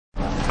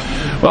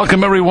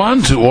Welcome,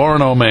 everyone, to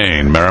Orono,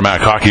 Maine.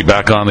 Merrimack Hockey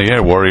back on the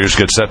air. Warriors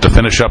get set to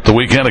finish up the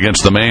weekend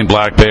against the Maine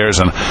Black Bears.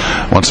 And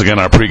once again,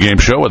 our pregame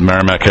show with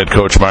Merrimack head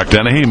coach Mark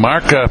Dennehy.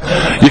 Mark,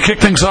 you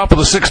kicked things off with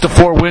a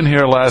 6-4 win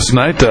here last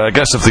night. I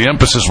guess if the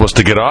emphasis was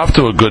to get off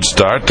to a good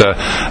start,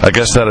 I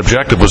guess that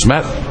objective was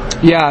met.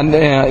 Yeah,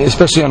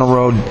 especially on the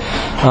road,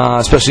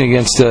 especially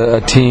against a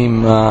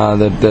team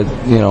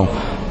that you know,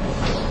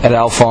 at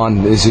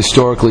Alphon is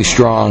historically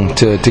strong.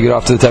 To get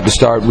off to the type of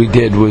start we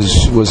did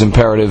was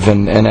imperative,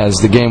 and as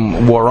the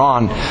game wore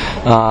on,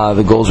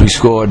 the goals we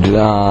scored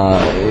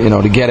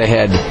to get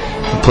ahead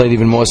played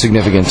even more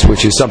significance,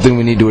 which is something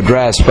we need to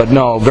address. But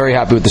no, very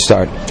happy with the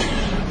start.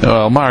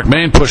 Well, Mark,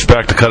 Maine pushed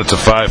back to cut it to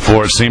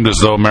 5-4. It seemed as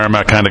though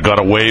Merrimack kind of got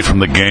away from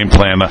the game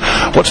plan.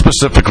 What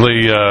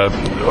specifically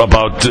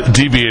about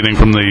deviating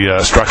from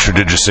the structure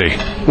did you see?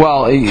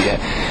 Well,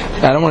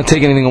 I don't want to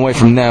take anything away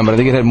from them, but I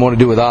think it had more to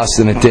do with us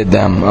than it did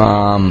them.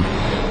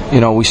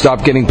 We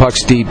stopped getting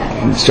pucks deep,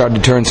 started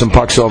to turn some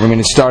pucks over. I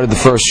mean, it started the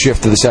first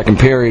shift of the second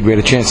period. We had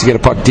a chance to get a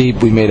puck deep.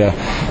 We made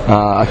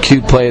a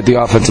cute play at the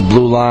offensive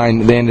blue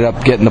line. They ended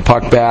up getting the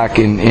puck back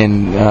and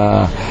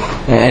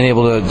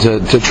able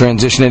to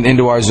transition it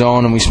into our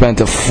zone, and we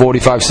spent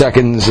 45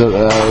 seconds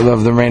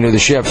of the remainder of the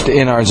shift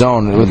in our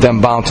zone with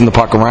them bouncing the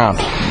puck around.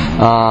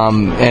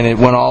 And it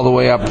went all the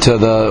way up to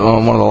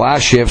one of the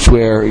last shifts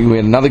where we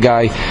had another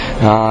guy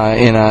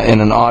in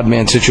an odd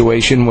man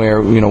situation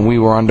where we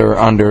were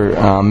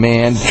under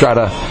man, try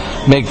to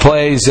make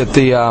plays at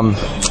the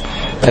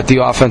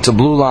offensive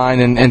blue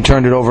line and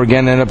turned it over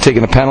again, ended up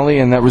taking a penalty,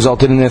 and that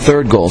resulted in their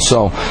third goal.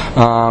 So,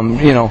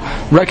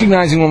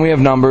 recognizing when we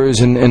have numbers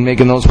and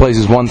making those plays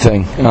is one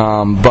thing,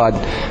 but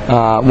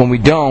when we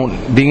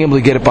don't, being able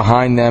to get it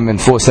behind them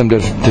and force them to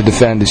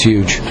defend is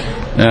huge.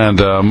 And,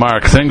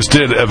 Mark, things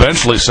did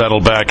eventually settle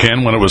back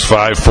in when it was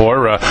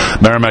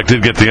 5-4. Merrimack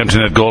did get the empty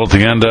net goal at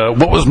the end.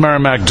 What was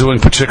Merrimack doing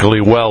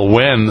particularly well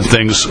when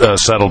things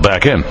settled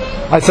back in?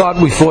 I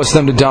thought we forced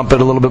them to dump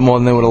it a little bit more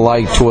than they would have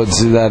liked towards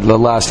the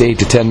last 8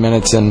 to 10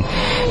 minutes, and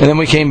then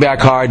we came back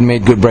hard and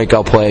made good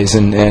breakout plays.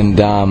 And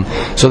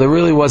so there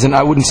really wasn't,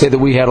 I wouldn't say that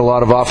we had a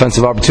lot of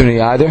offensive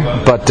opportunity either,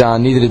 but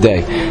neither did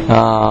they.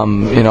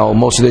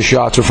 Most of their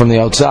shots were from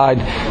the outside.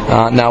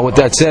 Now, with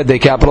that said, they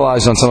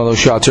capitalized on some of those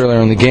shots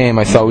earlier in the game.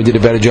 I thought we did a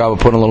better job of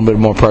putting a little bit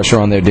more pressure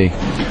on their D.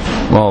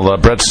 Well,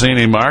 Brett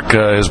Cini, Mark,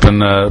 has been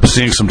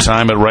seeing some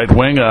time at right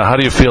wing. How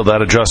do you feel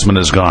that adjustment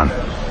has gone?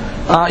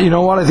 You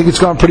know what? I think it's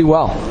gone pretty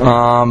well.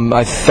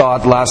 I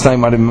thought last night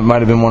might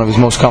have been one of his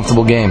most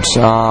comfortable games.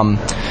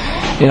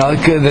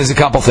 There's a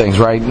couple things,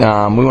 right?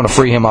 We want to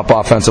free him up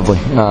offensively.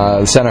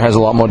 The center has a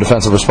lot more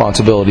defensive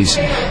responsibilities,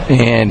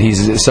 and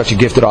he's such a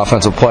gifted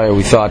offensive player.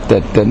 We thought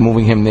that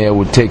moving him there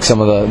would take some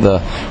of the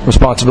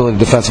responsibility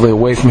defensively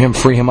away from him,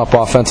 free him up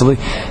offensively.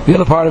 The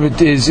other part of it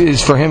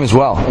is for him as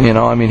well.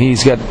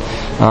 He's got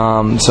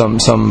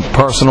some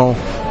personal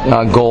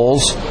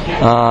goals.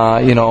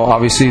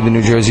 Obviously the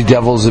New Jersey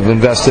Devils have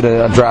invested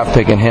a draft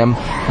pick in him.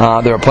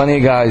 There are plenty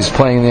of guys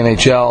playing in the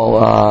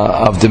NHL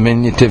of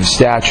diminutive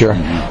stature.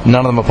 None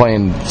of them are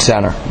playing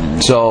center.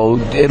 So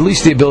at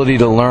least the ability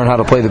to learn how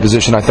to play the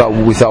position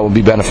we thought would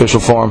be beneficial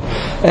for him.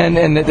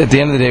 And at the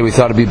end of the day, we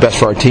thought it'd be best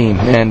for our team.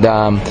 And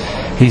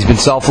he's been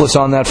selfless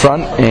on that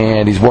front,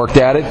 and he's worked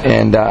at it.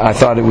 And I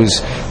thought it was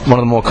one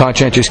of the more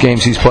conscientious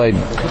games he's played.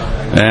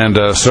 And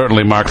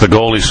certainly, Mark, the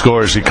goal he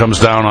scores, he comes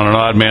down on an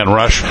odd man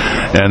rush,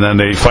 and then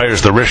he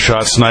fires the wrist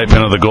shot snipe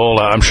into the goal.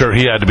 I'm sure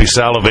he had to be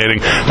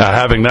salivating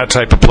having that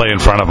type of play in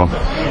front of him.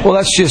 Well,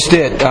 that's just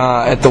it.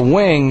 At the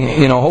wing,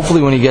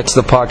 hopefully when he gets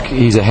the puck,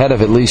 he's ahead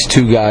of at least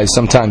two guys,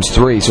 sometimes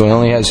three, so he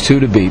only has two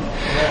to beat.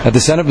 At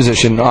the center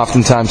position,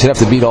 oftentimes he'd have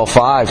to beat all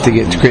five to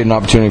create an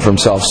opportunity for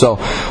himself. So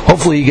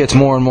hopefully he gets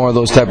more and more of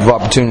those type of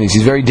opportunities.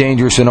 He's very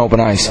dangerous in open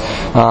ice,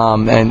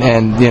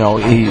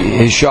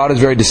 his shot is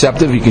very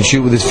deceptive. He can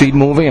shoot with his feet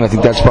moving, and I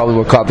think that's probably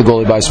what caught the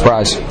goalie by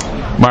surprise.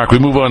 Mark, we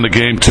move on to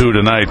Game 2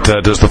 tonight.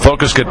 Does the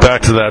focus get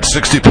back to that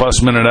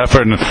 60-plus minute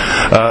effort? And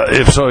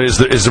if so, is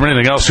there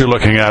anything else you're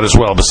looking at as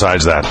well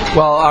besides that?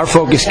 Well, our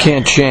focus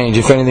can't change.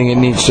 If anything, it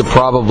needs to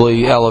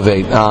probably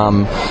elevate.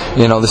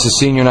 This is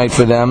senior night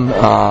for them.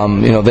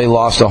 They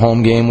lost a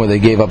home game where they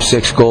gave up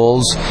 6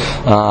 goals.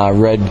 I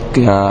read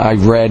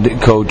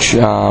Coach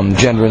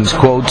Gendron's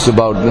quotes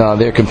about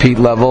their compete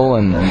level,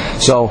 and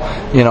so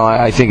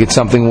I think it's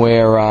something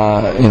where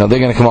they're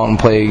going to come out and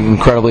play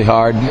incredibly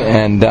hard,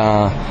 and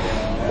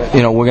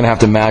we're going to have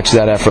to match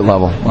that effort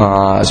level,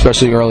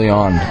 especially early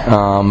on,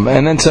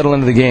 and then settle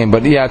into the game.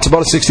 But yeah, it's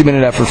about a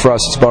 60-minute effort for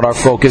us. It's about our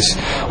focus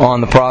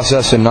on the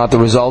process and not the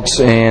results,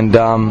 and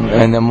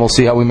then we'll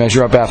see how we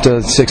measure up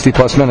after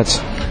 60-plus minutes.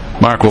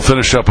 Mark, we'll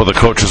finish up with a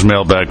coach's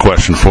mailbag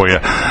question for you.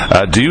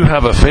 Do you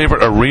have a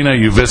favorite arena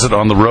you visit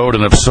on the road,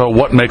 and if so,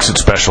 what makes it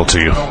special to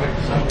you?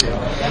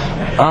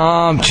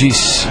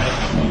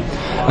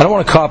 I don't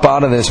want to cop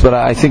out of this, but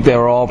I think they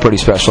were all pretty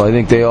special. I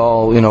think they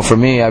all, for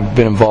me, I've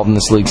been involved in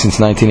this league since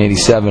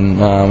 1987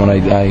 when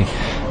I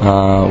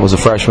was a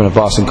freshman at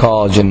Boston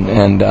College,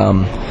 and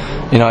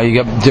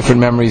you got different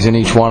memories in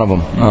each one of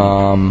them.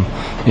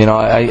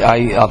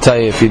 I'll tell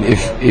you,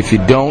 if you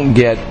don't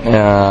get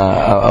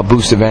a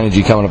boost of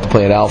energy coming up to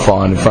play at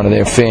Alphon in front of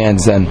their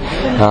fans, then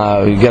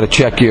you got to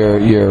check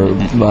your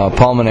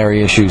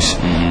pulmonary issues.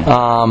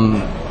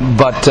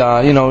 But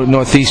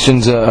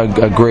Northeastern's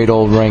a great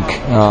old rink.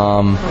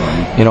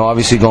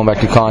 Obviously going back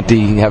to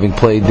Conti, having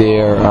played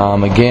there.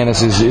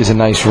 Agganis is a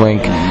nice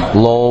rink.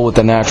 Lowell with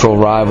the natural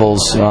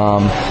rivals.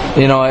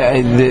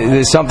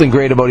 There's something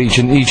great about each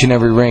and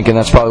every rink, and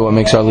that's probably what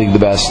makes our league the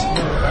best.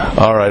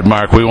 All right,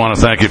 Mark, we want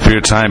to thank you for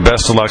your time.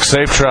 Best of luck.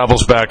 Safe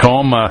travels back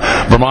home.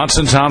 Vermont's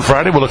in town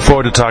Friday. We'll look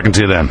forward to talking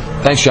to you then.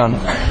 Thanks, John.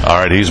 All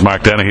right, he's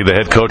Mark Dennehy, the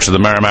head coach of the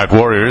Merrimack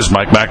Warriors.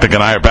 Mike Machnik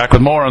and I are back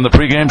with more on the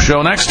pregame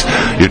show next.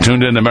 You're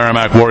tuned in to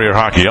Merrimack Warrior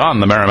Hockey on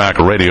the Merrimack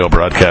Radio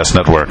Broadcast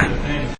Network.